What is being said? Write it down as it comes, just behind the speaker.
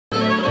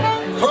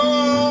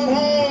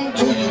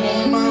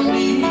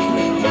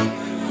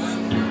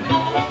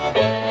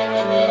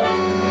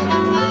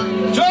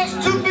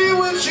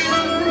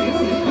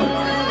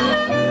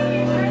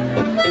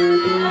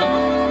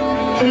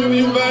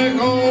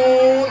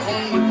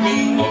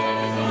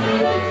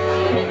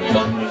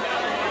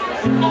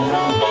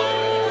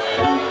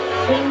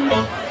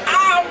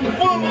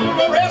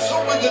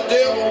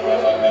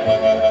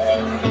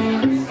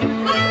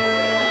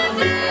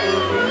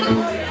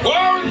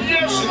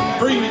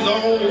his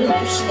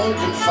old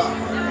smoking fire.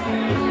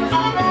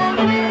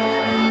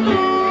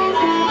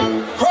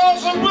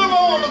 Cross the river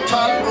on the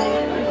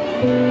tightrope,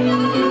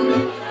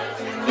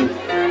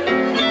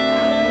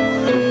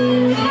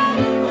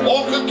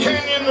 walk a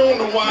canyon on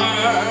the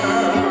wire.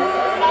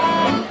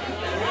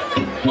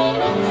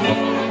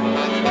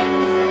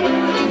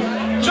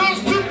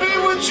 Just to be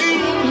with you.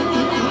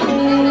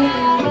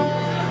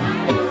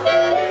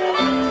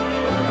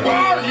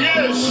 Well,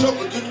 yes, so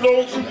the good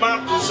Lord's my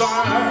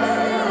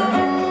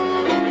desire.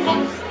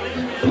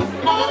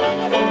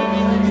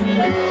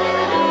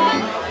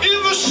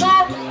 If a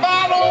shark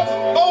bite off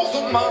both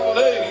of my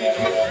legs,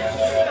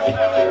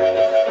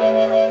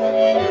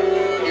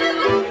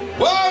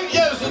 well,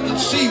 yes, the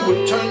sea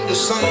would turn to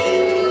sand.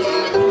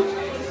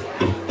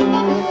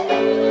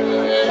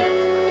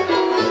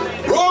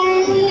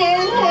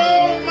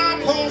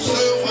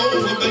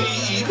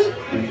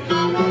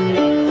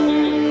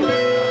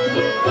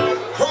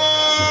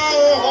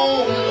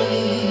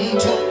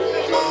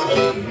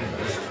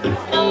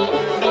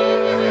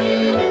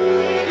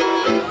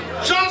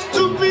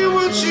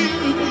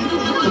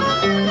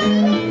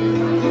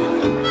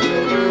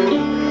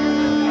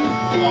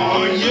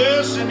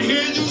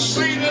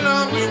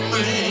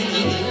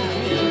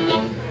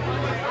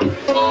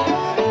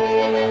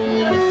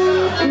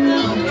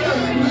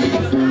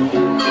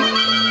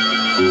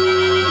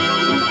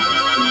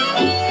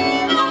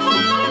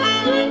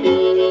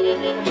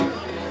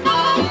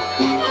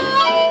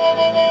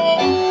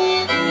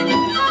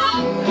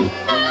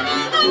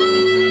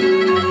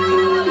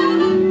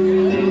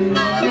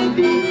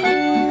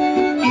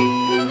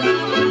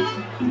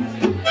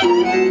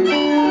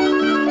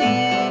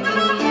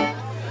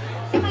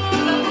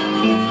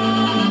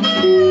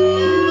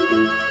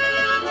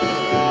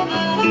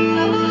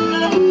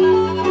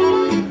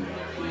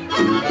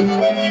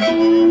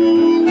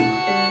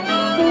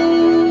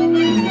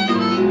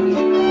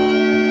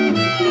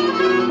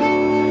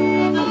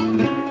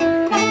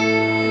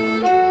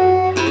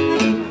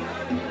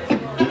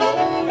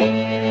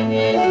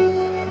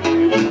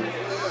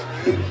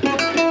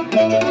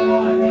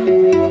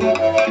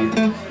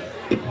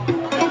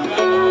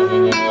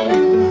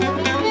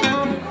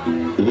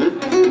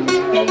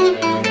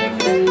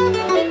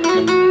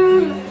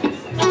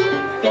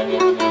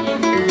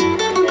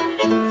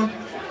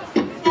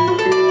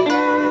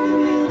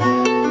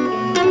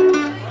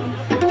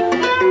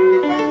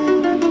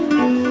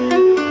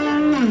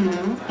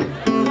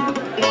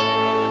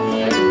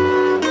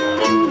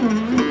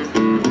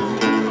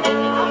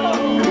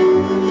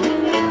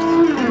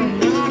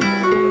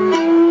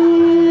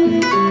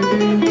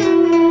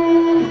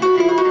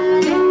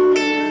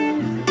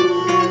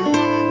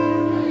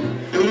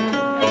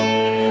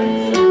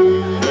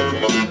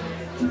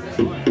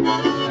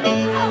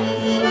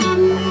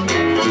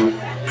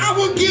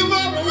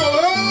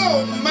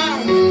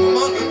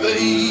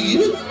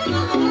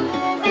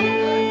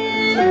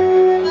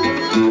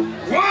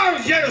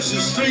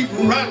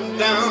 Right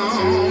down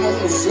on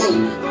the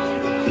floor.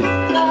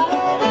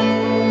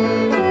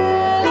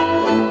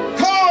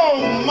 Call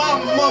my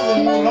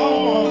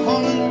mother-in-law,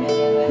 honey.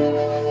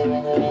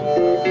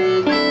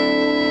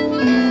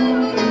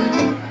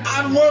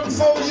 I'd work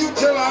for you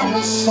till I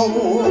was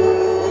sore.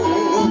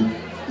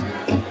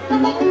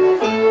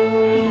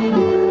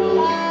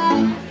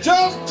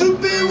 Just to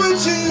be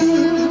with you.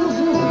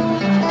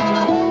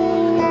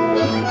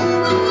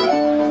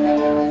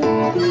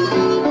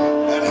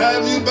 And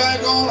have you back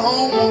on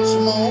home once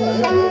more.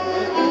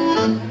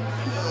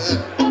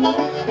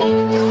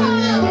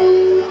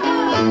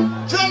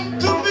 Just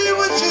to be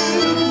with you.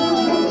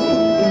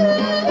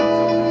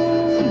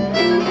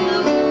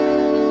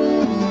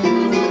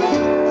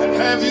 And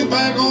have you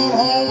back on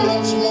home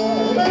once more.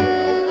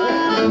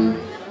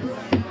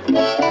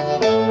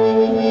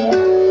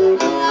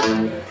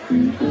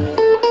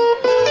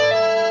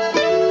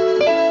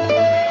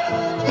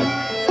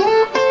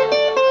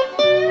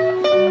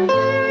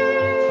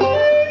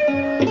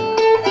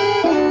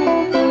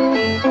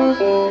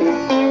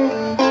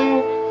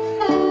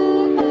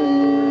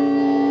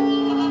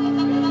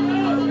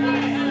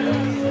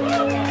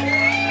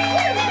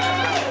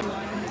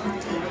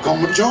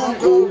 My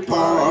jungle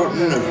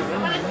partner,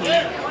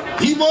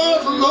 he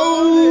was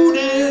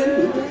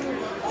loaded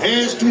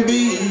as can be.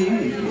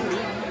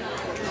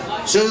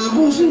 Says it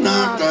was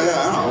knocked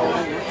out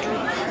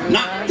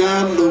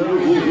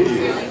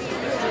loaded,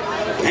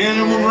 and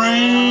it was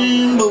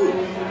rainbow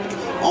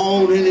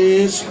all in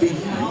his speed.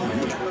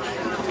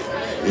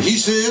 He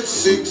said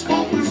 6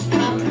 months,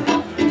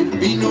 it'd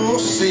be no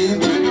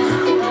sentence.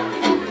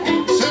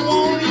 Said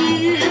 1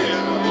 year,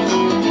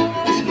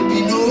 it'd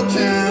be no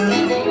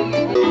time.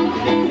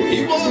 He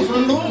was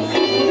loaded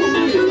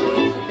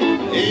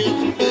as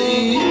a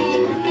baby.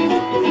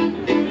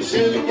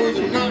 Said it was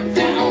knocked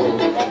down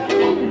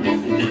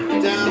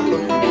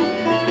low,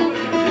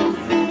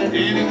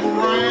 and it was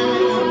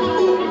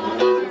rainbow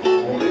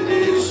all in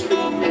his speed.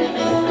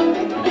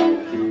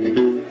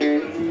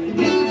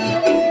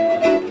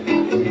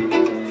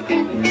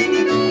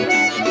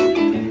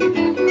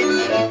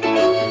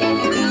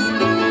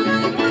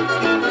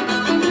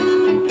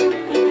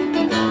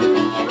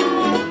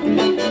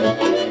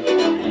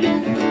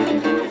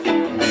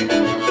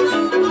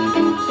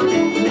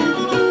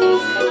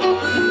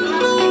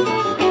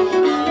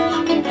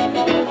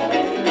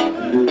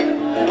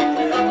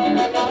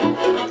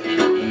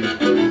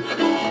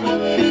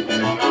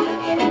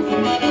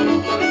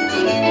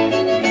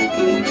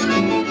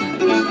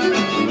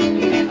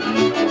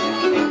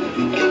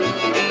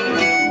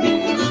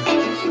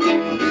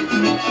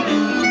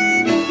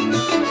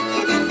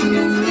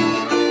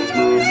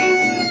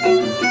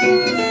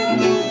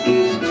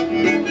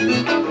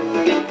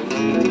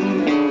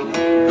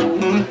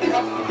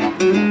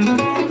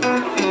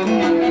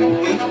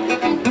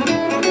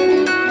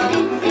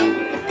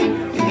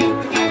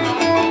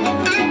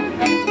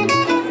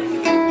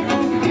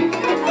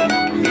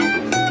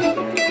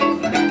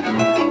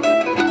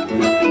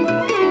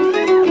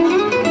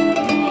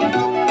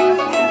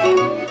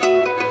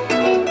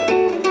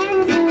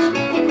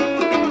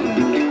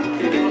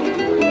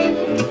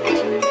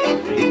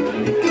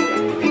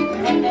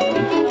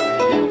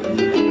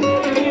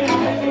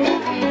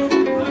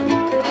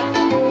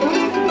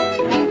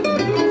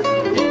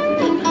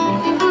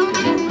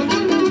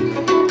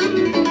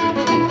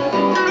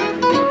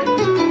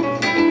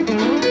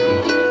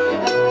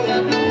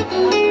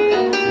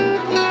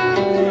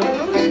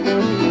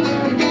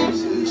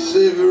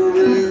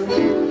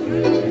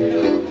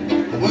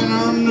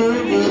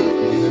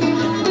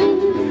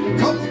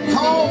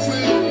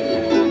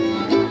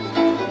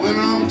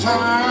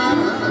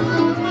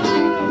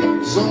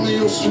 me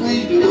your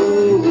sweet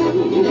love,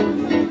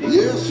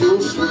 yes,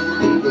 your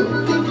sweet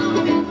love.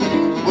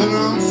 When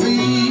I'm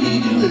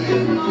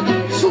feeling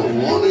so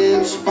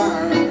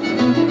uninspired,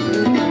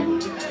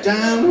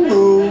 down the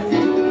road,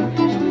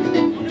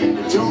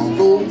 John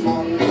Gold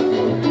Wonder,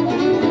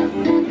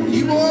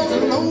 he was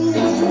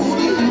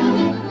loaded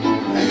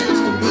as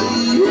to be.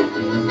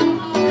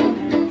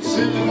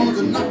 Said he was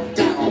a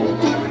knockdown,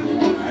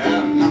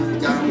 and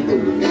knockdown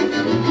load.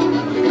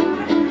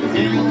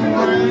 And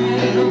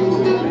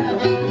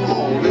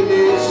all in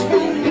his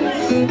speed.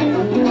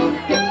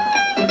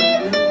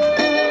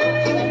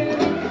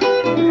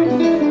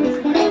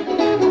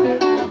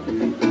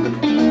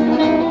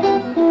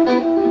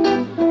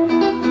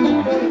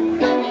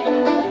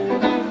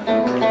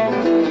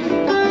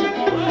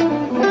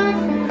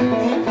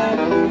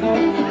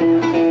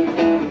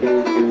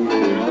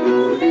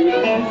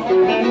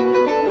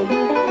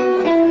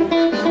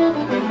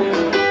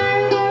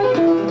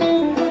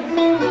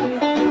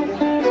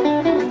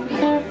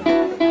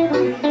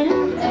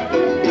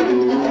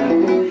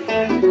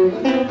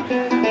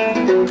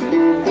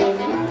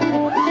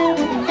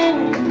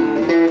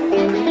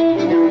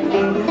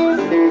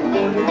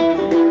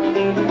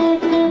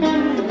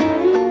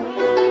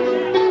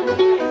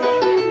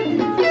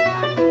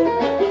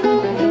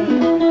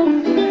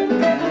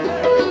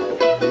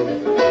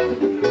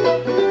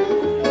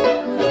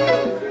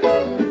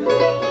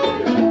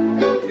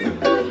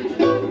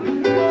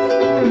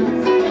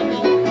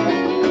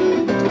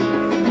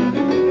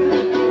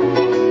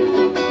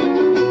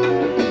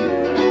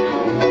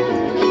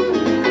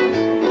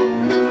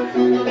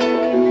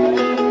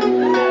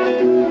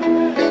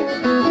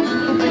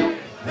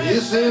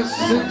 This is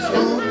 6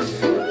 months,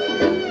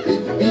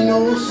 it be no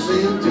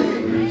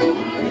sentence.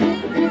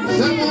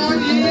 7 more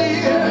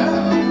years,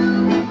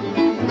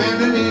 man,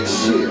 it ain't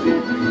shit.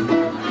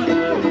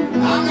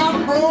 I got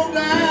broke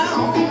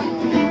down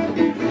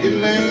in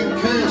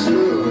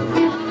Lancaster,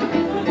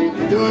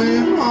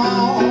 doing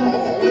all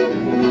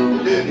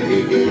that he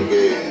can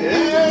get.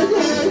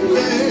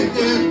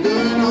 Just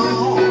doing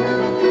all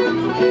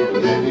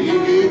that he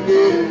can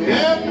get.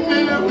 Help me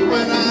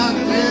when I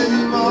tell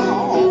you all.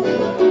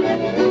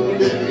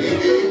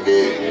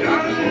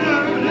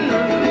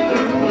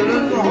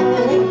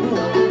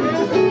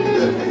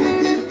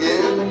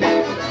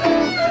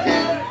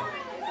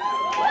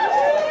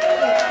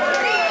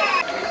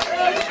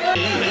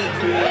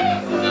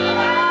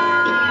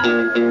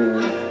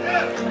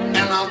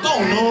 And I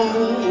don't know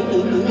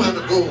where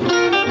to go.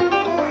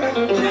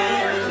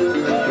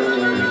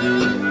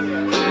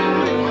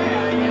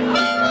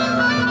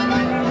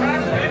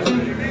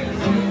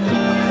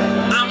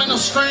 I'm in a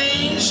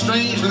strange,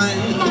 strange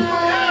land,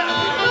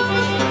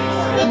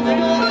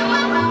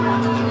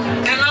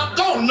 and I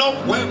don't know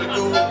where to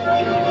go.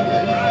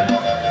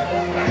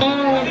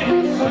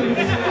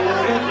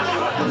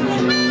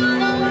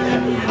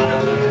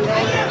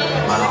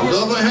 My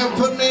lover have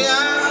put me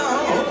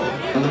out,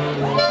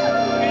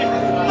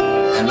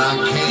 and I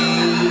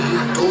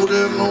can't go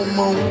there no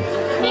more.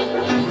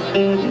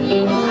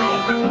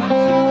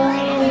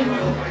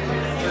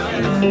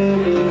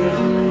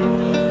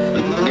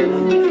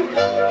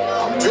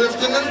 I'm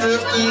drifting and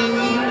drifting.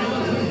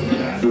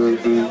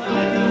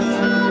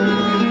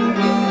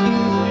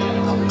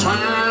 I'm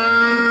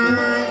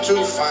trying to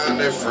find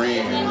a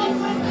friend.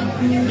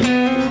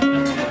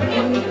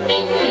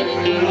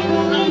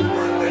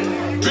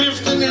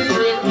 Drifting and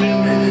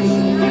drifting.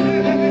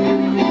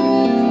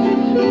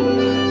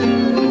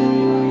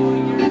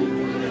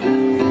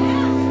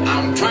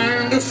 I'm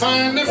trying to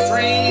find a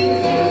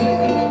friend.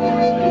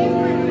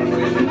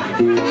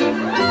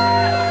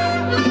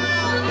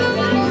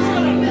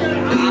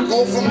 I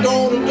go from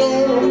door to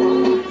door,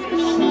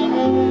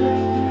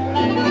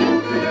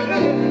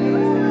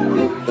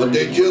 but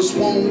they just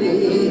won't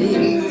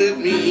let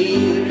me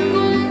in.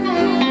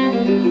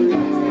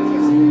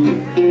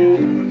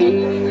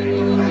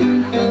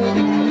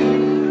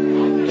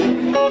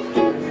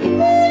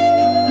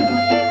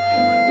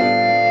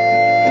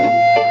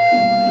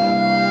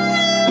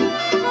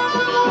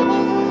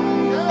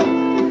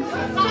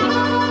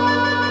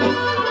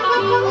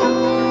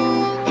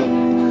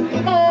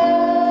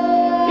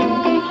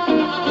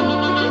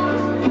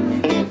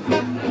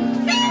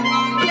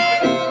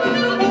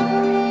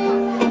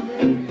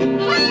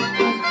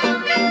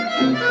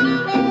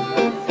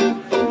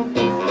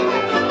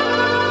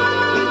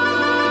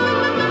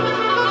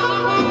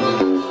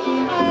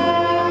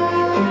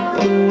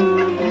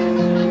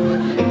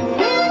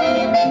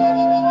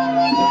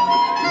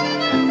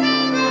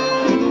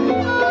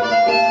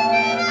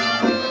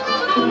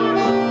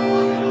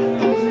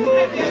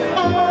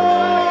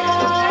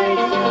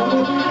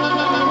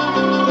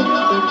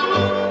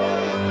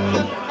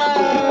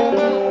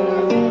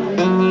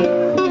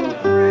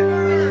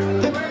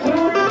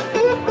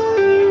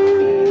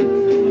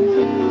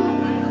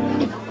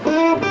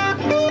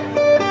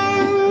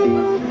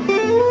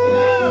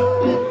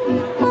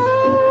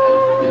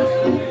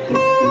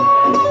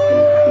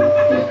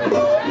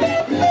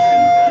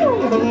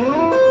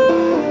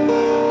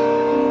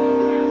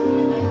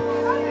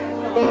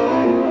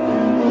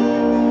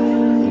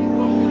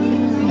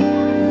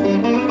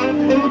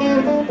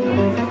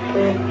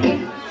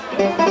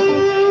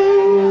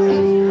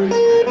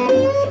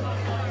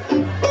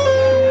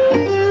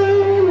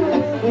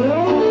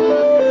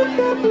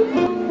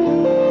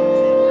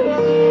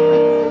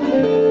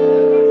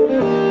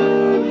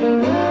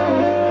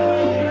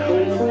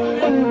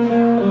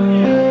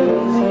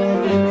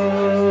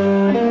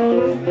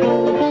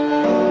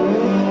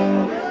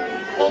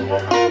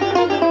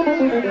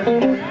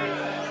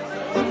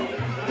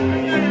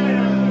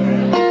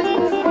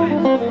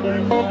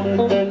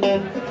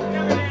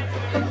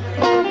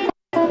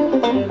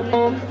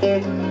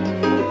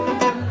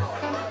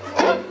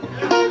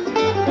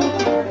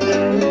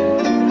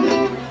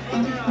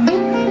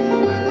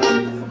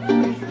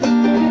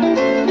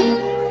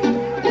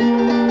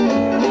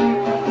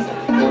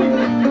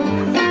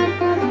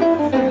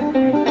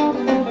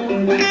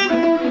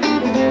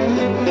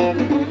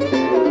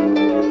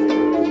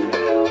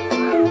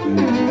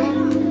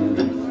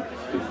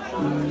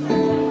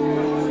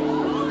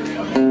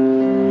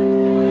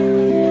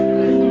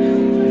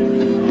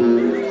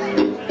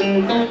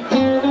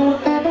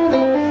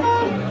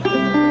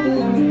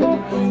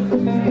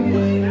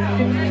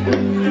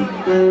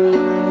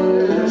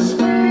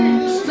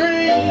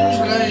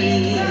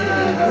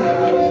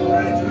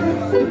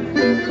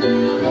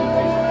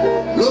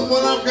 Look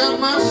what I've got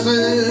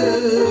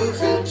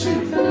myself into.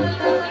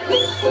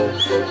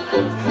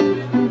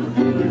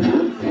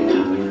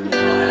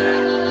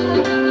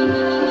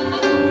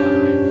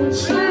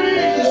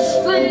 Strange,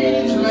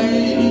 strange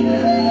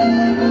land.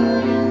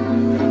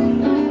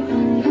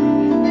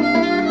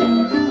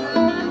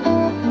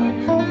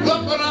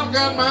 Look what I've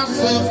got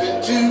myself into.